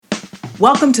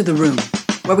Welcome to The Room,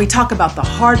 where we talk about the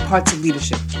hard parts of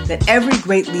leadership that every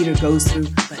great leader goes through,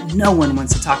 but no one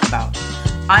wants to talk about.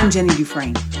 I'm Jenny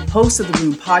Dufresne, host of The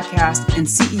Room podcast and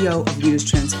CEO of Leaders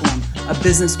Transform, a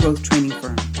business growth training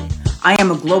firm. I am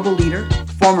a global leader,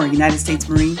 former United States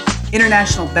Marine,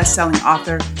 international best-selling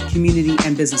author, community,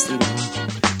 and business leader.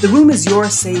 The Room is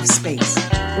your safe space.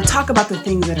 We'll talk about the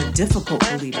things that are difficult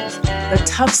for leaders, the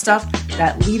tough stuff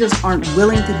that leaders aren't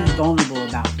willing to be vulnerable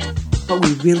about, but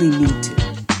we really need to.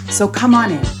 So come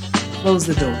on in, close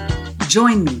the door,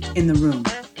 join me in the room.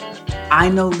 I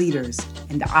know leaders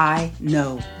and I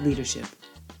know leadership.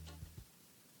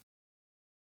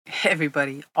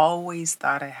 Everybody always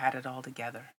thought I had it all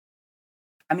together.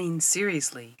 I mean,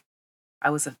 seriously, I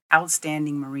was an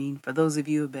outstanding Marine. For those of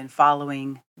you who have been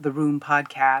following the Room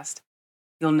podcast,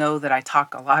 you'll know that I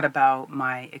talk a lot about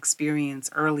my experience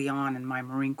early on in my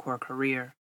Marine Corps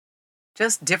career.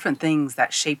 Just different things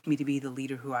that shaped me to be the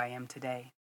leader who I am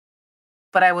today.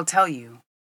 But I will tell you,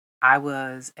 I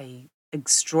was an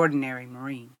extraordinary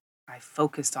Marine. I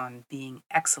focused on being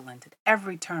excellent at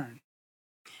every turn.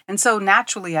 And so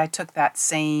naturally, I took that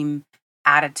same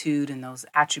attitude and those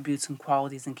attributes and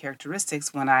qualities and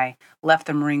characteristics when I left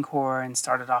the Marine Corps and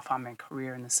started off on my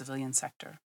career in the civilian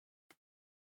sector.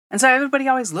 And so everybody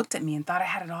always looked at me and thought I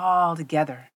had it all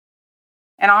together.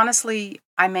 And honestly,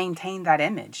 I maintained that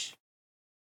image.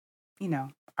 You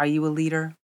know, are you a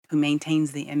leader who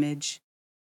maintains the image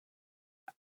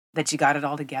that you got it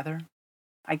all together?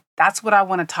 That's what I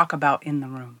want to talk about in the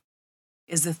room,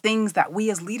 is the things that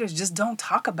we as leaders just don't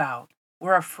talk about.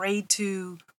 We're afraid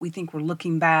to. We think we're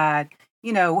looking bad.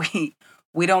 You know,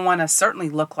 we don't want to certainly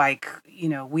look like,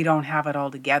 we don't have it all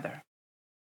together.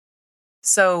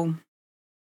 So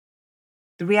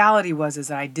the reality is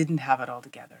that I didn't have it all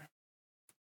together.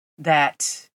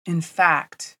 That, in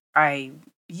fact, I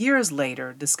years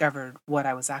later discovered what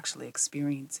I was actually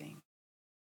experiencing.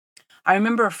 I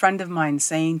remember a friend of mine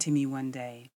saying to me one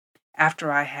day,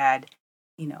 after I had,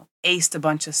 aced a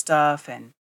bunch of stuff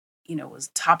and, was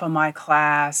top of my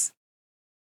class.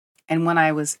 And when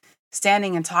I was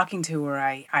standing and talking to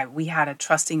her, we had a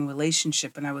trusting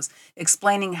relationship, and I was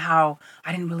explaining how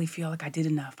I didn't really feel like I did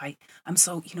enough. I'm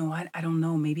so, I don't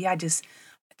know, maybe I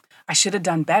should have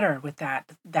done better with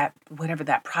that whatever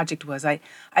that project was. I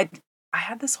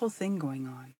had this whole thing going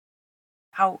on.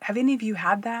 Have any of you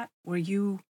had that where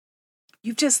you've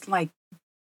just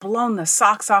blown the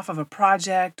socks off of a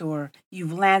project, or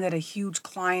you've landed a huge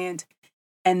client,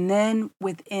 and then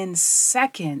within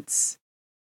seconds,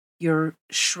 you're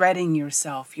shredding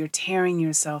yourself, you're tearing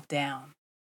yourself down?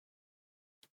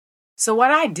 So what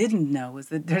I didn't know is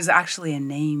that there's actually a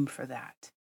name for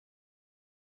that.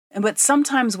 But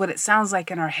sometimes what it sounds like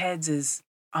in our heads is,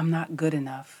 I'm not good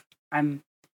enough. I'm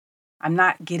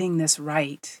not getting this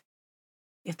right.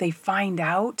 If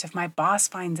my boss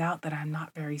finds out that I'm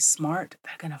not very smart,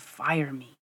 they're going to fire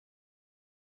me.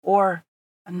 Or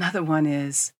another one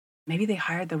is, maybe they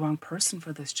hired the wrong person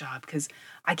for this job because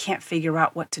I can't figure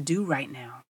out what to do right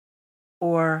now.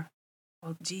 Or,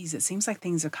 well, geez, it seems like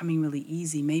things are coming really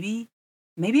easy. Maybe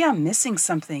I'm missing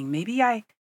something.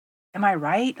 Am I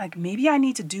right? Maybe I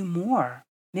need to do more.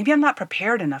 Maybe I'm not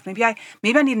prepared enough. Maybe I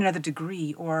need another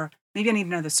degree, or maybe I need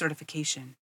another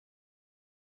certification.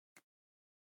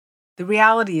 The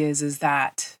reality is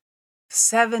that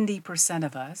 70%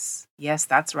 of us, yes,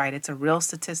 that's right, it's a real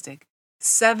statistic,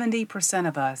 70%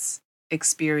 of us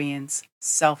experience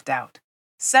self-doubt.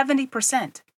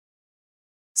 70%.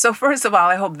 So first of all,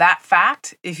 I hope that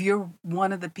fact, if you're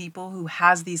one of the people who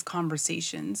has these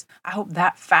conversations, I hope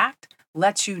that fact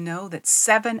lets you know that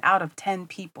 7 out of 10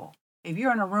 people, if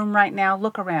you're in a room right now,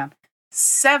 look around,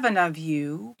 7 of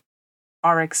you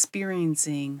are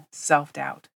experiencing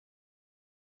self-doubt.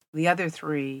 The other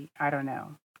 3, I don't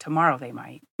know. Tomorrow they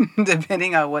might,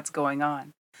 depending on what's going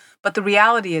on. But the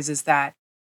reality is that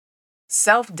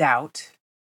self-doubt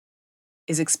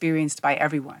is experienced by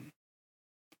everyone.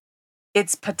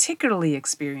 It's particularly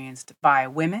experienced by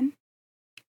women,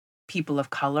 people of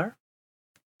color,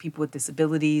 people with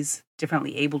disabilities,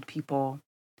 differently abled people.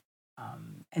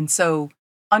 And so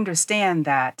understand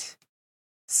that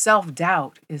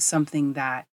self-doubt is something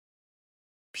that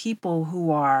people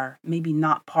who are maybe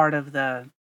not part of the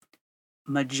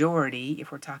majority,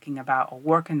 if we're talking about a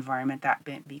work environment that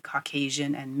be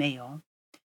Caucasian and male,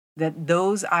 that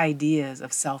those ideas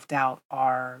of self-doubt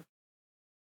are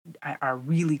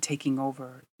really taking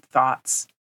over thoughts.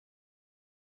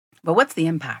 But what's the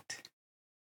impact?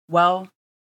 Well,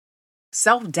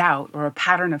 self-doubt, or a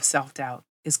pattern of self-doubt,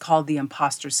 is called the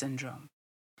imposter syndrome.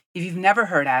 If you've never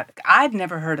heard of it, I'd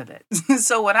never heard of it.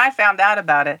 So when I found out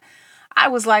about it, I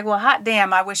was like, well, hot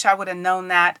damn, I wish I would have known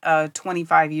that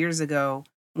 25 years ago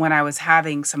when I was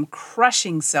having some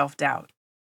crushing self doubt.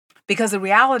 Because the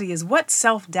reality is, what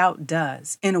self doubt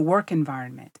does in a work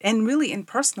environment and really in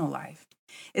personal life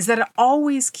is that it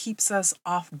always keeps us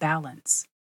off balance.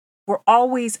 We're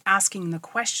always asking the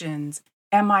questions: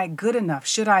 am I good enough?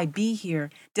 Should I be here?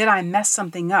 Did I mess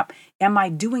something up? Am I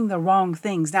doing the wrong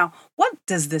things? Now, what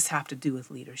does this have to do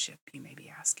with leadership, you may be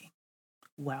asking?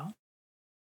 Well,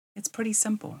 it's pretty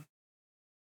simple.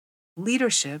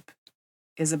 Leadership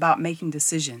is about making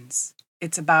decisions,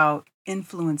 it's about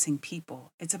influencing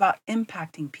people, it's about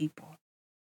impacting people.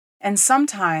 And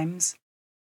sometimes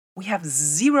we have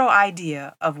zero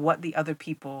idea of what the other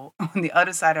people on the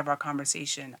other side of our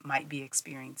conversation might be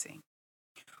experiencing.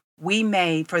 We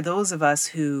may, for those of us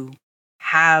who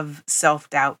have self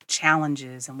doubt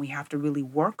challenges and we have to really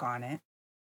work on it,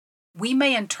 we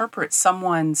may interpret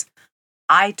someone's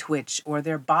eye twitch or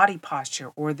their body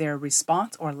posture or their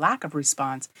response or lack of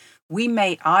response. We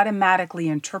may automatically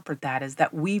interpret that as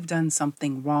that we've done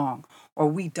something wrong or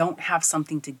we don't have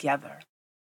something together.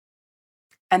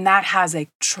 And that has a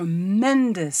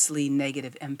tremendously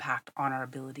negative impact on our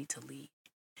ability to lead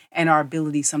and our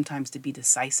ability sometimes to be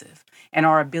decisive and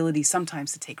our ability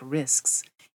sometimes to take risks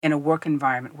in a work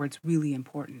environment where it's really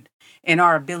important and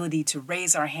our ability to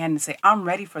raise our hand and say, I'm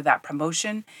ready for that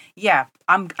promotion. Yeah,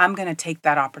 I'm going to take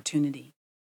that opportunity.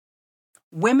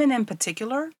 Women in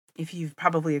particular, if you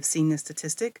probably have seen this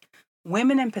statistic,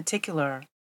 women in particular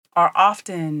are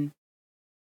often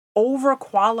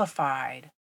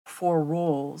overqualified for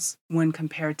roles when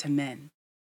compared to men.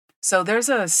 So there's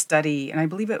a study, and I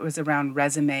believe it was around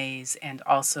resumes and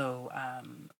also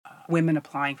women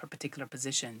applying for particular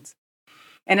positions.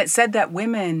 And it said that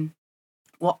women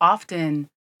will often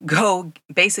go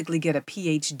basically get a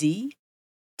PhD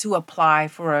to apply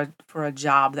for a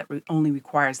job that only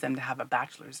requires them to have a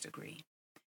bachelor's degree.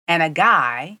 And a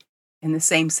guy in the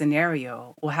same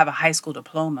scenario will have a high school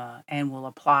diploma and will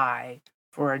apply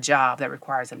for a job that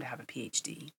requires them to have a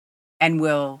PhD and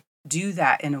will do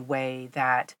that in a way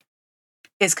that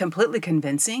is completely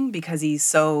convincing because he's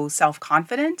so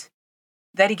self-confident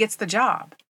that he gets the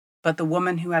job. But the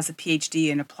woman who has a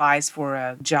PhD and applies for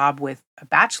a job with a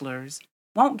bachelor's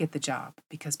won't get the job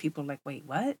because people are like, wait,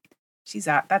 what?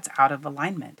 That's out of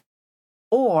alignment.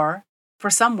 Or for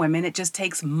some women, it just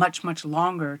takes much, much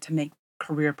longer to make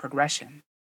career progression.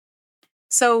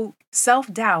 So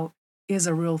self-doubt is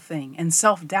a real thing, and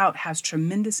self-doubt has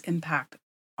tremendous impact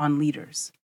on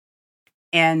leaders.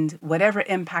 And whatever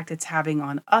impact it's having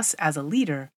on us as a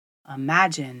leader,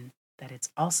 imagine that it's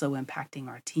also impacting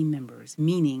our team members,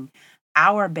 meaning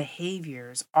our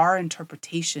behaviors, our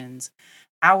interpretations,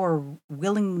 our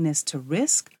willingness to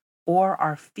risk, or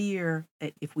our fear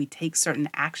that if we take certain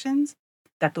actions,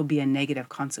 that there'll be a negative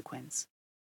consequence.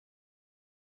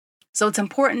 So it's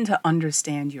important to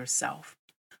understand yourself.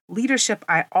 Leadership,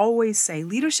 I always say,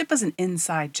 leadership is an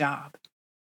inside job.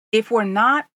 If we're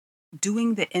not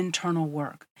doing the internal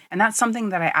work, and that's something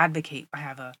that I advocate. I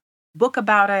have a book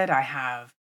about it.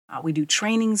 We do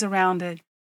trainings around it.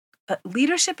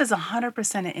 Leadership is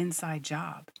 100% an inside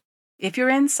job. If your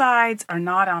insides are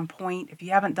not on point, if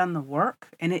you haven't done the work,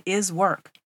 and it is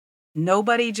work,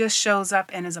 nobody just shows up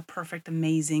and is a perfect,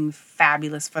 amazing,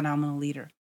 fabulous, phenomenal leader.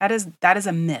 That is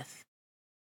a myth.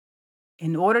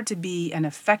 In order to be an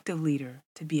effective leader,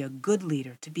 to be a good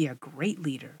leader, to be a great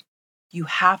leader, you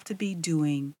have to be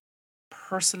doing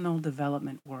personal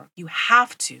development work. You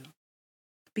have to.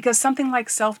 Because something like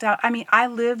self-doubt, I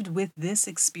lived with this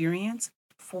experience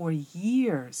for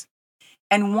years.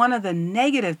 And one of the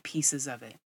negative pieces of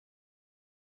it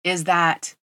is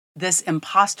that this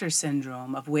imposter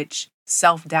syndrome, of which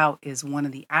self-doubt is one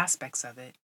of the aspects of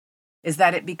it, is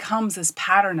that it becomes this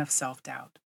pattern of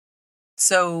self-doubt.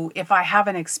 So if I have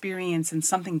an experience and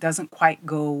something doesn't quite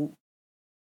go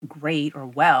great or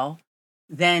well,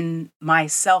 then my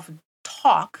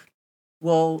self-talk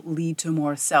will lead to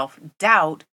more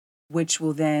self-doubt, which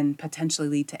will then potentially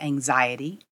lead to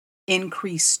anxiety,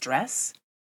 increased stress,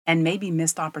 and maybe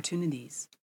missed opportunities.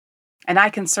 And I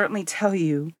can certainly tell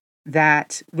you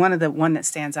that one that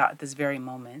stands out at this very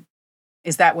moment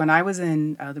is that when I was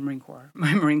in the Marine Corps,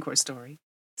 my Marine Corps story,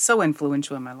 so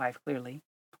influential in my life, clearly.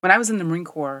 When I was in the Marine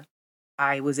Corps,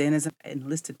 I was in as an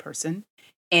enlisted person,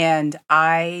 and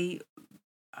I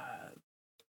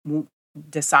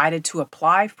decided to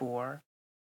apply for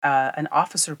an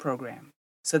officer program.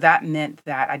 So that meant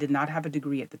that I did not have a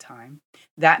degree at the time.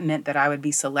 That meant that I would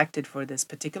be selected for this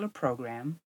particular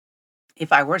program.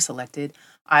 If I were selected,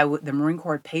 the Marine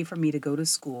Corps would pay for me to go to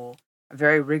school, a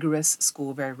very rigorous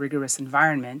school, very rigorous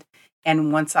environment.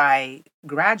 And once I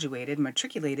graduated,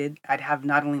 matriculated, I'd have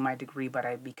not only my degree, but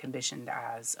I'd be commissioned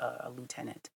as a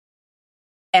lieutenant.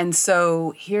 And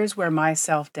so here's where my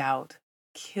self doubt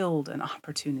killed an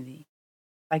opportunity.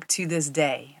 Like to this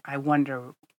day, I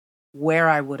wonder where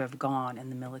I would have gone in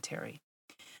the military.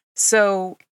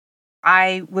 So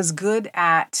I was good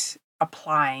at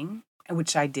applying,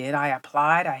 which I did. I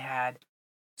applied. I had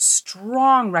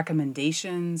strong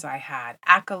recommendations. I had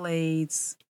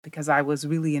accolades because I was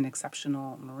really an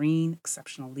exceptional Marine,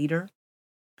 exceptional leader.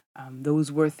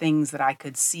 Those were things that I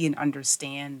could see and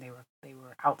understand. They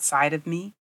were outside of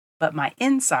me, but my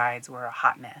insides were a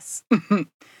hot mess.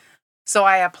 So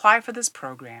I applied for this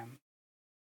program,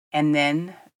 and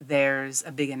then there's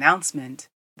a big announcement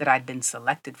that I'd been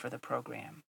selected for the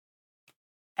program.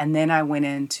 And then I went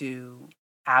into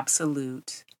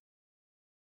absolute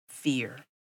fear.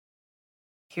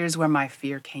 Here's where my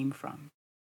fear came from.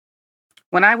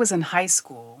 When I was in high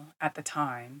school at the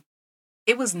time,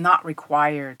 it was not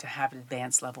required to have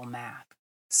advanced level math.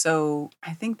 So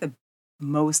I think the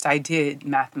most I did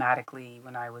mathematically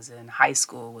when I was in high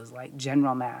school was like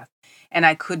general math. And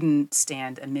I couldn't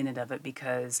stand a minute of it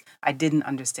because I didn't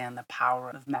understand the power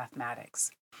of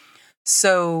mathematics.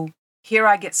 So here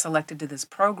I get selected to this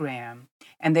program,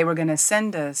 and they were going to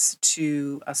send us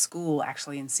to a school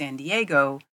actually in San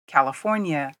Diego,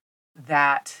 California,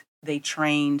 that they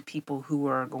trained people who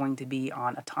were going to be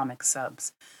on atomic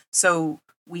subs. So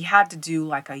we had to do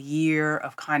like a year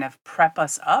of kind of prep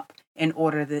us up in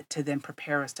order to then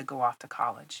prepare us to go off to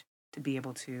college to be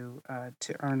able to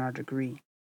earn our degree.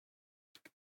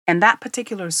 And that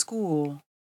particular school,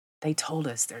 they told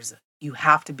us you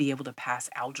have to be able to pass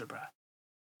algebra.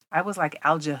 I was like,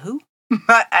 "Alja who?"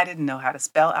 I didn't know how to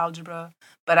spell algebra,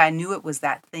 but I knew it was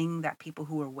that thing that people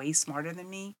who were way smarter than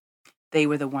me, they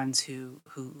were the ones who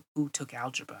took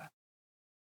algebra.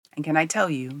 And can I tell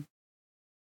you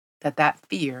that that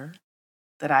fear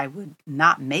that I would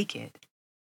not make it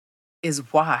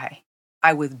is why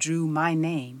I withdrew my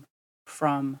name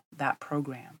from that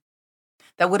program.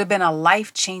 That would have been a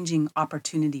life-changing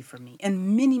opportunity for me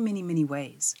in many, many, many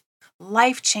ways.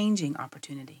 Life-changing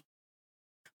opportunity.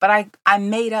 But I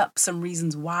made up some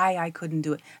reasons why I couldn't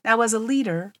do it. Now, as a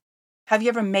leader, have you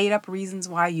ever made up reasons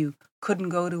why you couldn't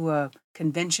go to a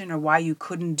convention or why you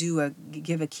couldn't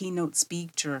give a keynote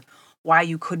speech or why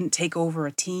you couldn't take over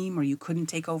a team or you couldn't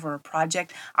take over a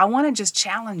project? I want to just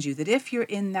challenge you that if you're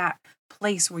in that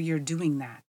place where you're doing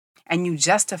that and you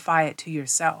justify it to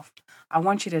yourself, I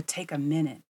want you to take a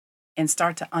minute and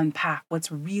start to unpack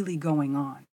what's really going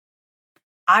on.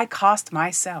 I cost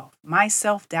myself, my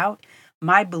self-doubt,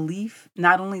 my belief,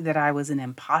 not only that I was an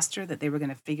imposter, that they were going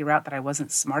to figure out that I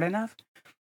wasn't smart enough,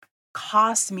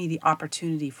 cost me the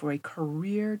opportunity for a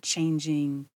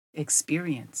career-changing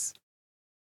experience.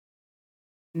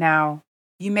 Now,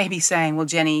 you may be saying, well,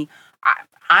 Jenny,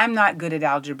 I'm not good at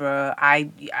algebra.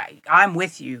 I'm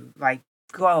with you. Like,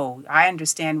 go. I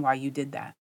understand why you did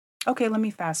that. Okay, let me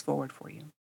fast forward for you.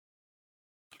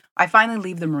 I finally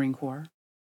leave the Marine Corps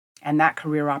and that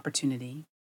career opportunity.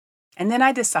 And then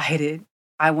I decided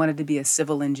I wanted to be a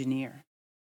civil engineer.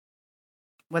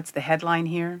 What's the headline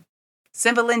here?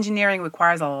 Civil engineering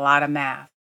requires a lot of math.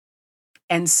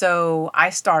 And so I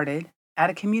started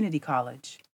at a community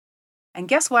college. And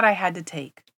guess what I had to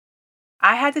take?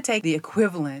 I had to take the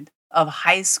equivalent of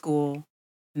high school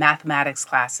mathematics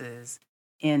classes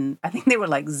in, I think they were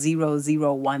like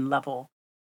 001 level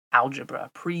algebra,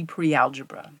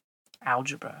 pre-algebra,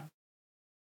 algebra.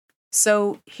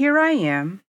 So here I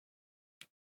am.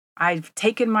 I've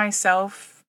taken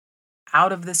myself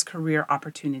out of this career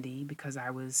opportunity because I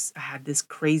had this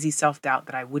crazy self-doubt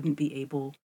that I wouldn't be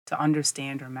able to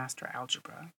understand or master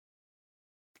algebra.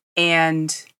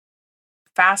 And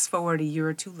fast forward a year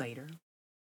or two later,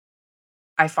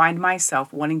 I find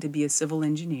myself wanting to be a civil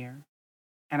engineer,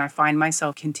 and I find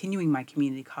myself continuing my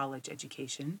community college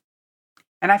education,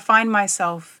 and I find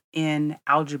myself in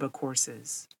algebra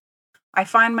courses. I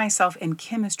find myself in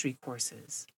chemistry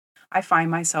courses. I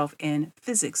find myself in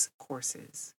physics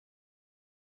courses.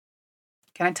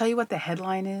 Can I tell you what the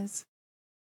headline is?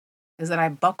 Is that I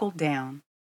buckled down.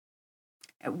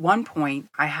 At one point,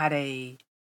 I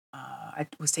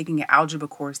was taking an algebra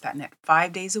course that met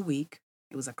 5 days a week.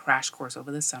 It was a crash course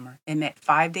over the summer. It met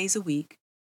 5 days a week,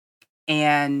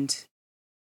 and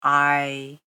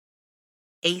I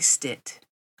aced it.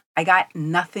 I got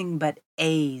nothing but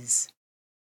A's.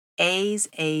 A's,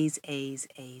 A's, A's,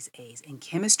 A's, A's. In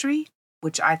chemistry,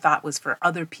 which I thought was for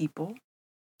other people.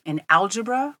 In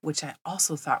algebra, which I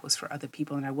also thought was for other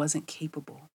people, and I wasn't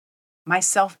capable. My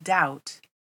self-doubt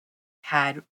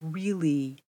had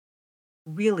really,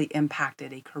 really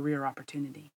impacted a career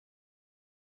opportunity.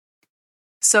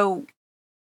 So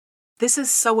this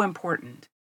is so important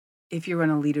if you're in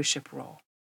a leadership role,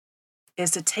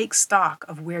 is to take stock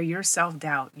of where your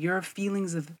self-doubt, your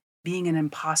feelings of being an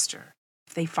imposter,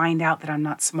 if they find out that I'm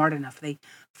not smart enough, they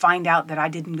find out that I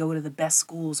didn't go to the best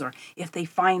schools, or if they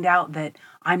find out that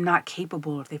I'm not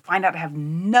capable, or if they find out I have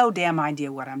no damn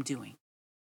idea what I'm doing.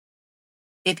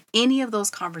 If any of those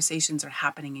conversations are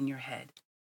happening in your head,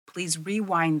 please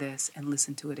rewind this and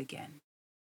listen to it again.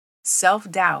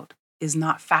 Self-doubt is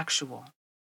not factual.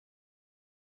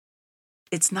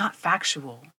 It's not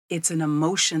factual. It's an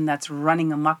emotion that's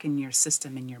running amok in your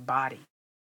system, in your body.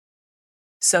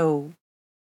 So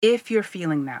if you're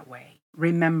feeling that way,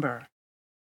 remember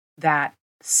that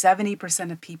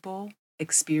 70% of people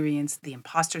experience the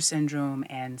imposter syndrome,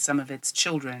 and some of its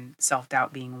children,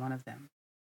 self-doubt being one of them.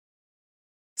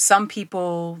 Some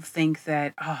people think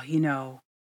that, I'm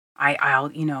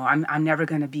never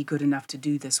going to be good enough to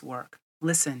do this work.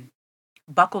 Listen,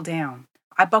 buckle down.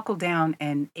 I buckled down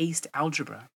and aced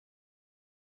algebra.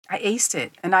 I aced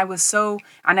it. And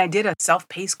I did a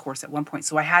self-paced course at one point.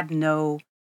 So I had no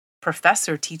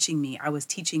professor teaching me. I was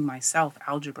teaching myself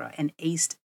algebra and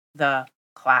aced the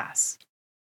class.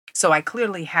 So I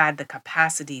clearly had the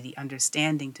capacity, the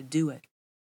understanding to do it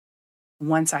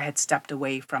once I had stepped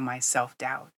away from my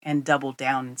self-doubt and doubled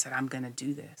down and said, I'm going to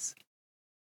do this.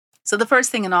 So the first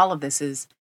thing in all of this is,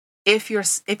 if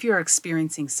you're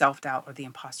experiencing self-doubt or the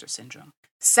imposter syndrome,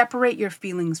 separate your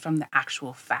feelings from the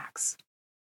actual facts.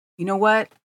 You know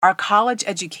what? Our college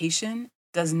education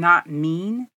does not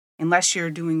mean, unless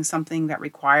you're doing something that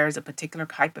requires a particular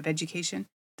type of education,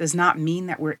 does not mean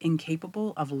that we're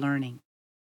incapable of learning.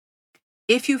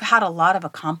 If you've had a lot of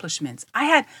accomplishments, I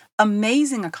had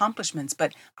amazing accomplishments,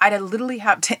 but I'd literally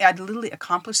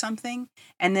accomplish something,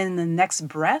 and then in the next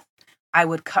breath, I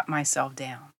would cut myself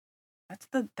down.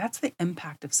 That's the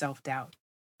impact of self-doubt.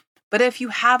 But if you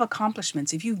have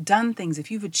accomplishments, if you've done things,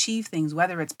 if you've achieved things,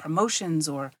 whether it's promotions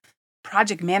or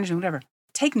project management, whatever,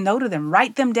 take note of them,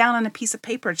 write them down on a piece of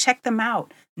paper, check them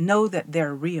out, know that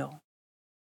they're real.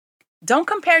 Don't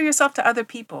compare yourself to other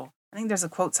people. I think there's a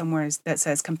quote somewhere that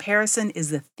says, comparison is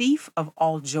the thief of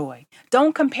all joy.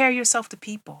 Don't compare yourself to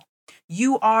people.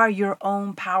 You are your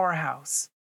own powerhouse.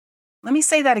 Let me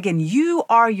say that again. You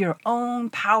are your own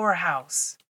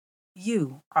powerhouse.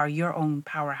 You are your own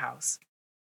powerhouse.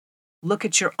 Look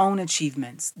at your own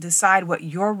achievements. Decide what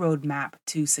your roadmap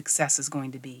to success is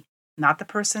going to be, not the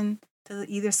person to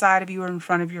either side of you or in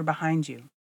front of you or behind you.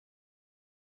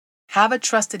 Have a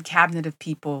trusted cabinet of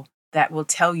people that will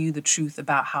tell you the truth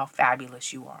about how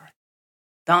fabulous you are.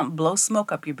 Don't blow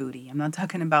smoke up your booty. I'm not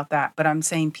talking about that, but I'm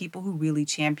saying people who really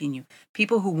champion you,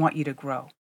 people who want you to grow.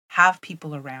 Have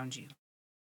people around you.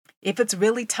 If it's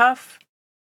really tough,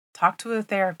 talk to a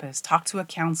therapist, talk to a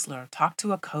counselor, talk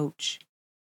to a coach.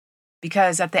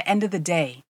 Because at the end of the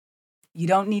day, you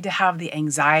don't need to have the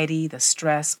anxiety, the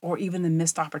stress, or even the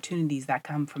missed opportunities that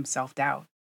come from self-doubt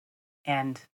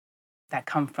and that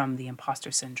come from the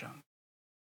imposter syndrome.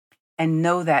 And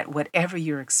know that whatever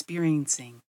you're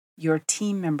experiencing, your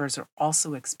team members are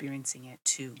also experiencing it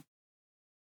too.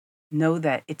 Know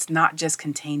that it's not just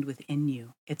contained within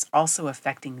you, it's also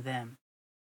affecting them.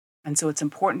 And so it's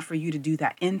important for you to do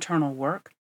that internal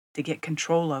work to get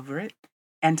control over it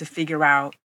and to figure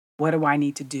out, what do I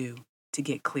need to do to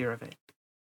get clear of it?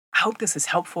 I hope this is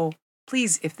helpful.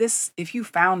 Please, if you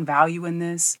found value in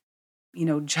this,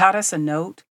 jot us a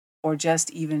note or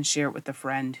just even share it with a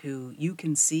friend who you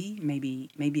can see maybe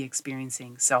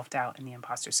experiencing self-doubt and the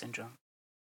imposter syndrome.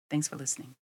 Thanks for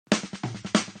listening.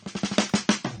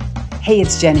 Hey,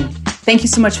 it's Jenny. Thank you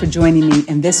so much for joining me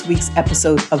in this week's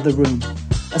episode of The Room,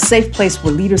 a safe place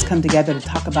where leaders come together to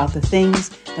talk about the things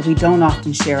that we don't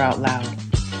often share out loud.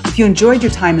 If you enjoyed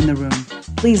your time in the room,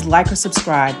 please like or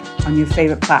subscribe on your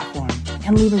favorite platform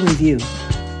and leave a review.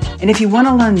 And if you want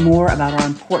to learn more about our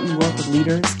important work with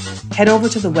leaders, head over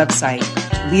to the website,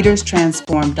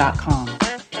 leaderstransform.com,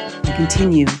 and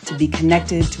continue to be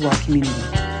connected to our community.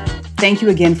 Thank you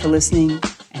again for listening,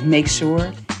 and make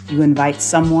sure you invite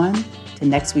someone to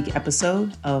next week's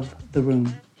episode of The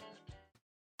Room.